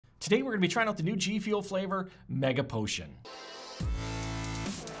Today we're going to be trying out the new GFuel flavor, Mega Potion.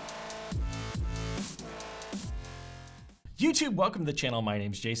 YouTube, welcome to the channel. My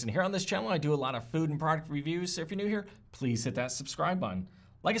name's Jason. Here on this channel, I do a lot of food and product reviews. So if you're new here, please hit that subscribe button.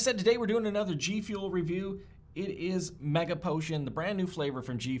 Like I said, today we're doing another GFuel review. It is Mega Potion, the brand new flavor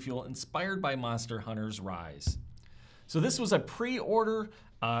from GFuel, inspired by Monster Hunter's Rise. So this was a pre-order.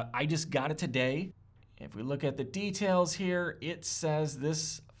 I just got it today. If we look at the details here, it says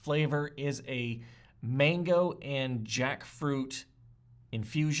this flavor is a mango and jackfruit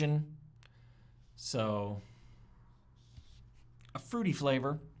infusion. So a fruity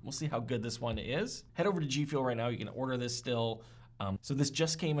flavor. We'll see how good this one is. Head over to GFuel right now. You can order this still. So this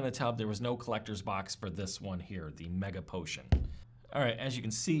just came in a tub. There was no collector's box for this one here, the Mega Potion. All right, as you can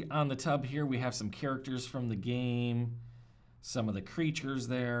see on the tub here, we have some characters from the game, some of the creatures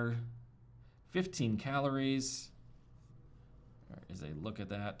there, 15 calories. All right, as I look at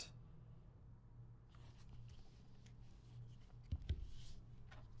that.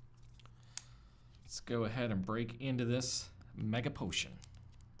 Let's go ahead and break into this Mega Potion.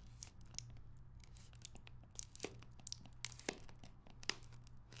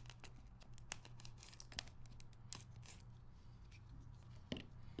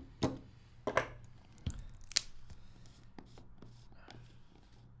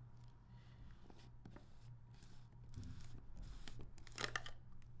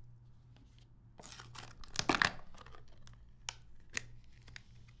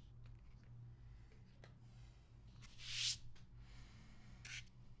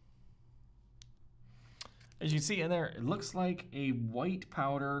 As you can see in there, it looks like a white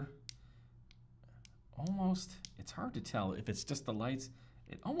powder. Almost, it's hard to tell if it's just the lights.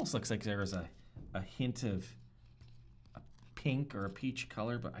 It almost looks like there's a hint of a pink or a peach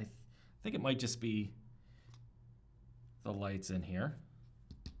color, but I think it might just be the lights in here.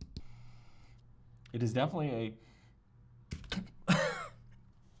 It is definitely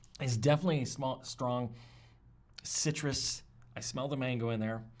it's definitely a strong citrus. I smell the mango in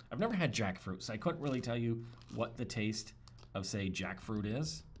there. I've never had jackfruit, so I couldn't really tell you what the taste of, say, jackfruit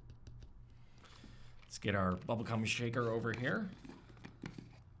is. Let's get our bubblegum shaker over here.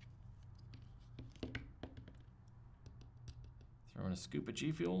 Throw in a scoop of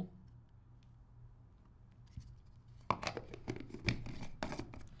GFuel.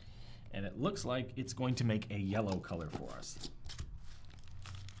 And it looks like it's going to make a yellow color for us.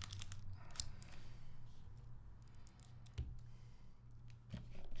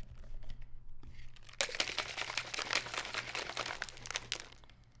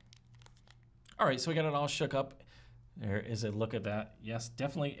 All right, so we got it all shook up. There is a look at that. Yes,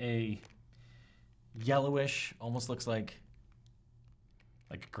 definitely a yellowish, almost looks like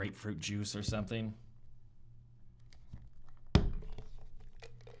grapefruit juice or something.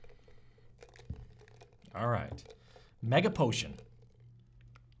 All right, Mega Potion.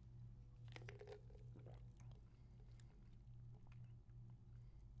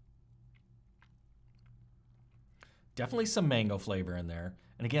 Definitely some mango flavor in there.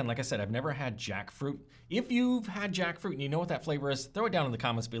 And again, like I said, I've never had jackfruit. If you've had jackfruit and you know what that flavor is, throw it down in the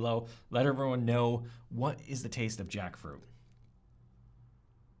comments below. Let everyone know what is the taste of jackfruit.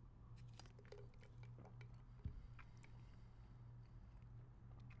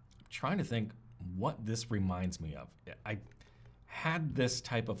 I'm trying to think what this reminds me of. I had this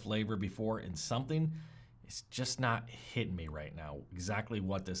type of flavor before in something. It's just not hitting me right now exactly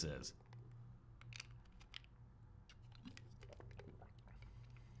what this is.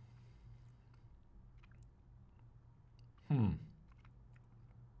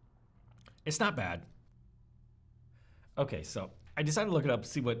 It's not bad. Okay, so I decided to look it up,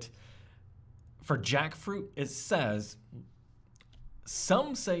 see what, for jackfruit, it says,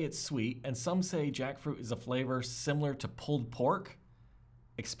 some say it's sweet, and some say jackfruit is a flavor similar to pulled pork,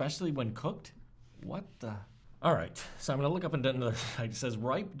 especially when cooked. What the? All right, so I'm gonna look up and down. It says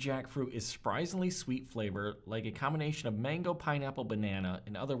ripe jackfruit is surprisingly sweet flavor, like a combination of mango, pineapple, banana.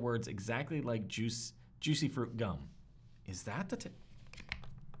 In other words, exactly like juicy fruit gum. Is that the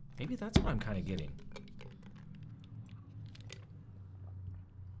maybe that's what I'm kind of getting.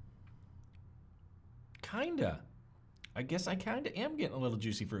 Kinda. I guess I kinda am getting a little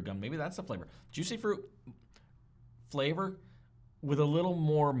juicy fruit gum. Maybe that's the flavor. Juicy fruit flavor with a little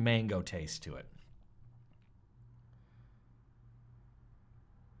more mango taste to it.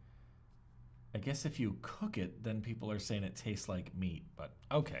 I guess if you cook it, then people are saying it tastes like meat, but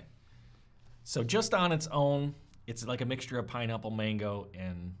okay. So just on its own, it's like a mixture of pineapple, mango,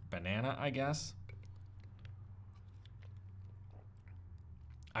 and banana, I guess.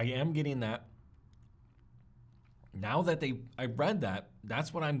 I am getting that now that I read that,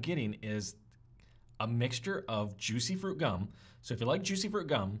 that's what I'm getting is a mixture of juicy fruit gum. So if you like juicy fruit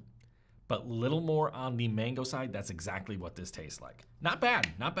gum, but little more on the mango side, that's exactly what this tastes like. Not bad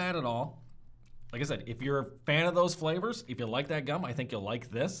at all. Like I said, if you're a fan of those flavors, if you like that gum, I think you'll like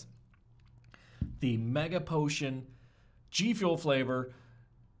this. The Mega Potion GFuel flavor,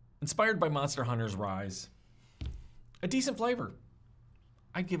 inspired by Monster Hunter's Rise. A decent flavor.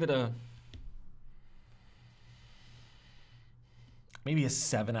 I'd give it maybe a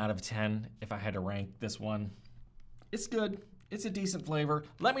 7 out of 10 if I had to rank this one. It's good. It's a decent flavor.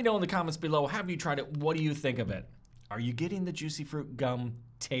 Let me know in the comments below, have you tried it? What do you think of it? Are you getting the juicy fruit gum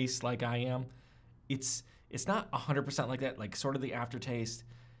taste like I am? It's not 100% like that, like sort of the aftertaste.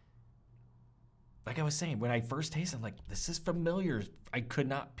 Like I was saying, when I first tasted it, I'm like, this is familiar. I could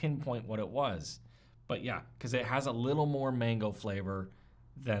not pinpoint what it was. But yeah, because it has a little more mango flavor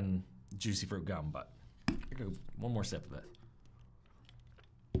than juicy fruit gum, but one more sip of it.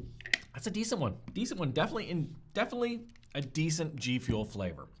 That's a decent one. Definitely a decent GFuel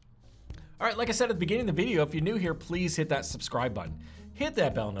flavor. All right, like I said at the beginning of the video, if you're new here, please hit that subscribe button. Hit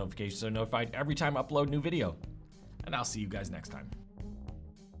that bell notification so you're notified every time I upload a new video. And I'll see you guys next time.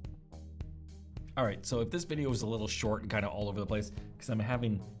 All right, so if this video was a little short and kind of all over the place, because I'm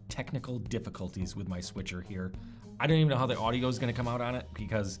having technical difficulties with my switcher here. I don't even know how the audio is gonna come out on it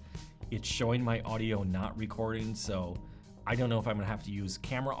because it's showing my audio not recording, so I don't know if I'm gonna have to use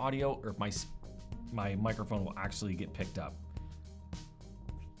camera audio or if my microphone will actually get picked up.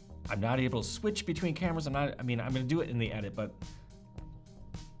 I'm not able to switch between cameras. I'm gonna do it in the edit, but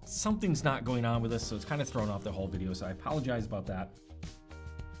something's not going on with this, so it's kind of thrown off the whole video, so I apologize about that.